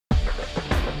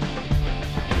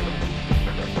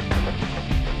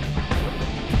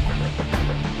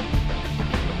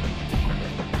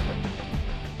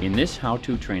In this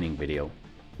how-to training video,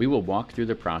 we will walk through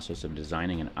the process of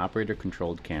designing an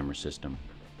operator-controlled camera system.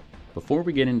 Before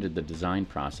we get into the design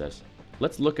process,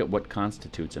 let's look at what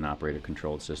constitutes an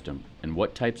operator-controlled system and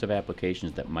what types of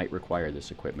applications that might require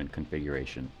this equipment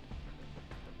configuration.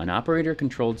 An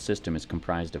operator-controlled system is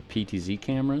comprised of PTZ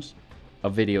cameras, a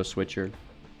video switcher,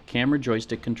 camera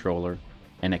joystick controller,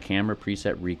 and a camera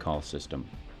preset recall system.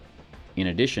 In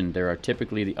addition, there are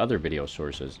typically the other video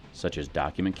sources, such as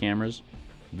document cameras,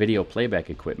 video playback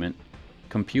equipment,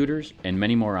 computers, and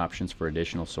many more options for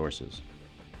additional sources.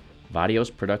 Vadio's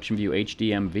ProductionView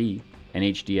HD-MV and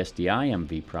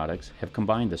HD-SDI-MV products have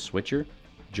combined the switcher,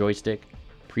 joystick,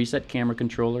 preset camera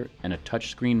controller, and a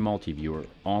touchscreen multi-viewer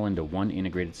all into one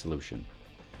integrated solution.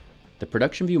 The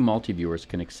ProductionView multi-viewers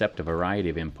can accept a variety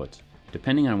of inputs,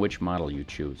 depending on which model you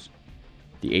choose.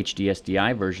 The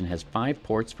HD-SDI version has 5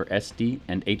 ports for SD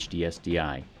and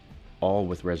HD-SDI, all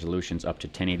with resolutions up to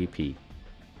 1080p.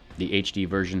 The HD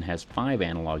version has 5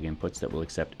 analog inputs that will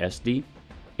accept SD,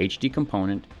 HD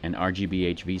component, and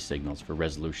RGB HV signals for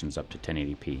resolutions up to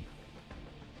 1080p.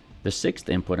 The 6th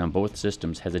input on both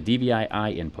systems has a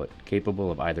DVI-I input capable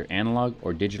of either analog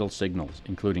or digital signals,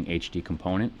 including HD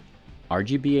component,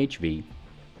 RGB HV,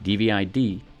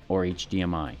 DVI-D, or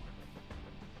HDMI.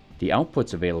 The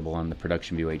outputs available on the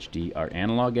ProductionView HD are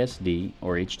analog SD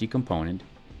or HD component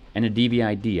and a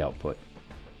DVI-D output.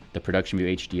 The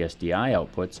ProductionView HD-SDI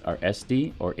outputs are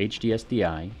SD or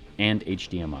HD-SDI and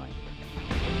HDMI.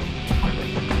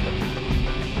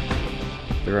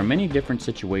 There are many different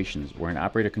situations where an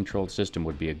operator-controlled system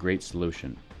would be a great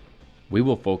solution. We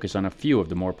will focus on a few of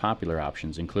the more popular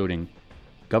options, including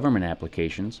government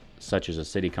applications, such as a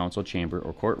city council chamber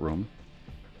or courtroom,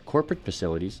 corporate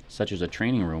facilities, such as a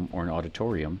training room or an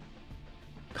auditorium,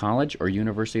 college or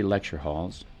university lecture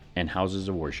halls, and houses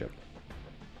of worship.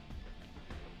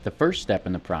 The first step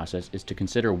in the process is to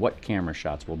consider what camera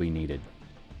shots will be needed.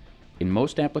 In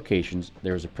most applications,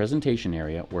 there is a presentation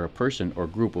area where a person or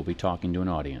group will be talking to an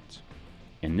audience.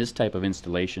 In this type of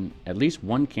installation, at least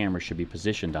one camera should be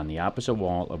positioned on the opposite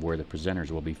wall of where the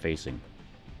presenters will be facing.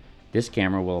 This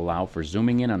camera will allow for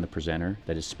zooming in on the presenter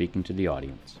that is speaking to the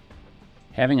audience.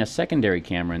 Having a secondary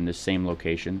camera in this same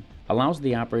location allows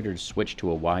the operator to switch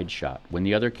to a wide shot when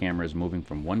the other camera is moving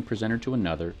from one presenter to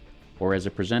another, or as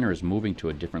a presenter is moving to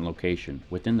a different location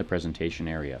within the presentation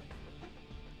area.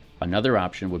 Another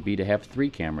option would be to have 3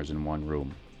 cameras in one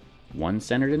room, one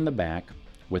centered in the back,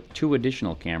 with 2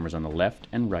 additional cameras on the left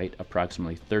and right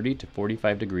approximately 30 to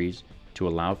 45 degrees to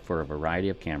allow for a variety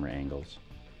of camera angles.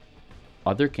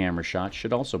 Other camera shots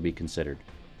should also be considered,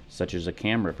 such as a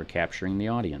camera for capturing the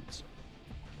audience.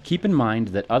 Keep in mind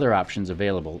that other options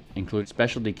available include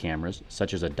specialty cameras,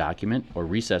 such as a document or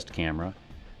recessed camera,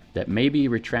 that may be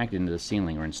retracted into the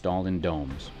ceiling or installed in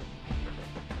domes.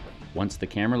 Once the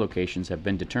camera locations have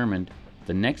been determined,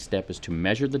 the next step is to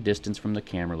measure the distance from the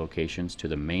camera locations to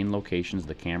the main locations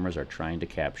the cameras are trying to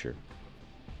capture.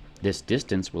 This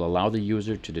distance will allow the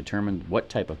user to determine what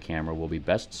type of camera will be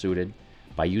best suited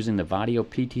by using the Vadio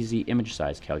PTZ image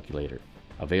size calculator,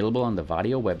 available on the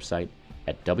Vadio website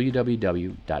at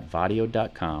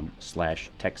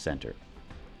www.vadio.com/techcenter.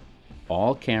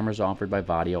 All cameras offered by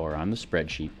Vadio are on the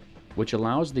spreadsheet, which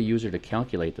allows the user to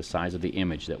calculate the size of the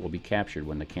image that will be captured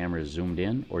when the camera is zoomed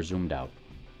in or zoomed out.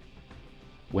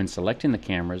 When selecting the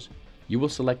cameras, you will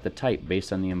select the type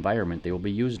based on the environment they will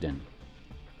be used in.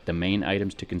 The main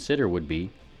items to consider would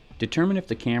be: determine if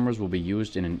the cameras will be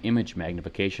used in an image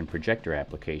magnification projector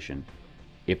application.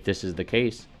 If this is the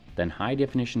case, then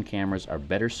high-definition cameras are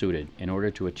better suited in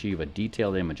order to achieve a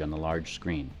detailed image on the large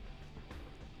screen.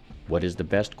 What is the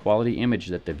best quality image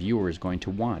that the viewer is going to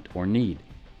want or need?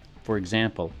 For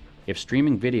example, if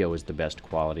streaming video is the best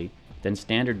quality, then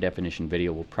standard definition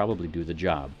video will probably do the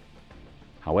job.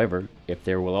 However, if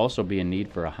there will also be a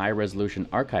need for a high-resolution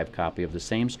archive copy of the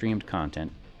same streamed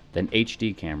content, then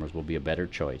HD cameras will be a better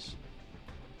choice.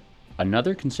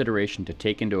 Another consideration to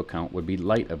take into account would be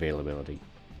light availability.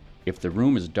 If the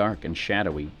room is dark and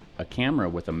shadowy, a camera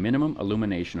with a minimum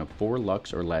illumination of 4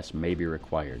 lux or less may be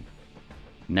required.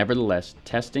 Nevertheless,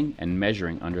 testing and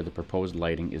measuring under the proposed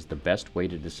lighting is the best way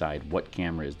to decide what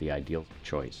camera is the ideal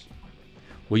choice.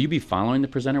 Will you be following the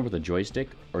presenter with a joystick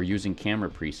or using camera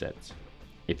presets?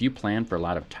 If you plan for a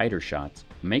lot of tighter shots,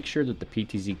 make sure that the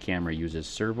PTZ camera uses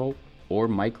servo or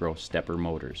micro stepper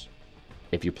motors.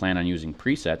 If you plan on using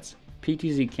presets,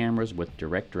 PTZ cameras with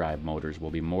direct drive motors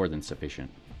will be more than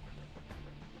sufficient.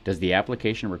 Does the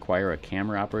application require a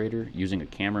camera operator using a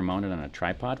camera mounted on a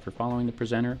tripod for following the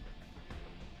presenter?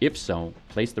 If so,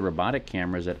 place the robotic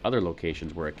cameras at other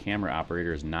locations where a camera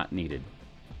operator is not needed.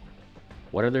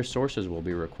 What other sources will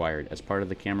be required as part of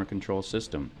the camera control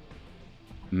system?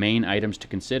 Main items to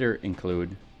consider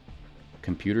include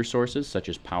computer sources such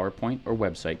as PowerPoint or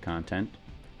website content,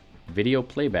 video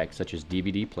playback such as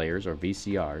DVD players or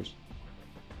VCRs,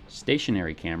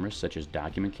 stationary cameras such as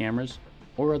document cameras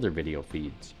or other video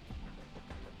feeds.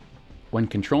 When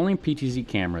controlling PTZ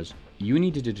cameras, you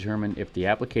need to determine if the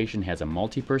application has a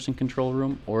multi-person control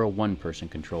room or a one-person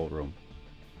control room.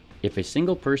 If a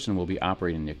single person will be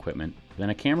operating the equipment, then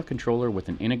a camera controller with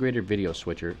an integrated video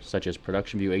switcher such as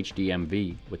ProductionView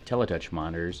HD-MV with teletouch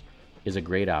monitors is a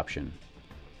great option.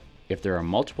 If there are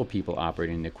multiple people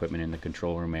operating the equipment in the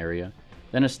control room area,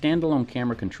 then a standalone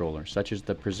camera controller such as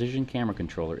the Precision Camera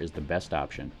Controller is the best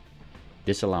option.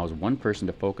 This allows one person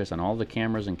to focus on all the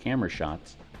cameras and camera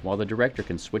shots, while the director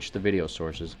can switch the video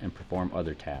sources and perform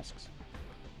other tasks.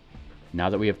 Now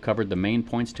that we have covered the main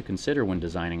points to consider when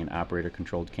designing an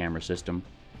operator-controlled camera system,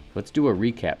 let's do a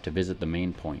recap to visit the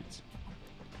main points.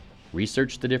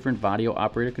 Research the different Vadio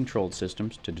operator-controlled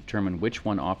systems to determine which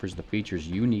one offers the features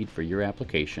you need for your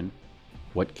application,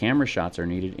 what camera shots are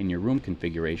needed in your room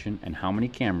configuration and how many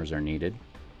cameras are needed.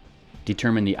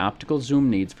 Determine the optical zoom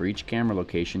needs for each camera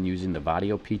location using the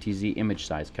Vadio PTZ image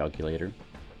size calculator.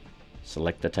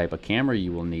 Select the type of camera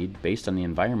you will need based on the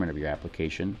environment of your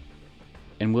application,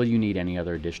 and will you need any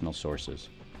other additional sources.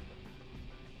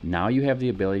 Now you have the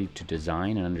ability to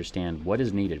design and understand what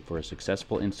is needed for a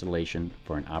successful installation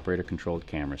for an operator-controlled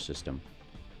camera system.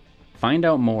 Find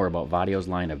out more about Vadio's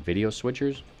line of video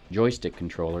switchers, joystick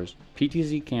controllers,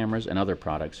 PTZ cameras, and other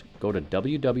products. Go to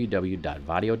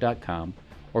www.vadio.com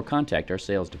or contact our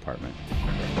sales department.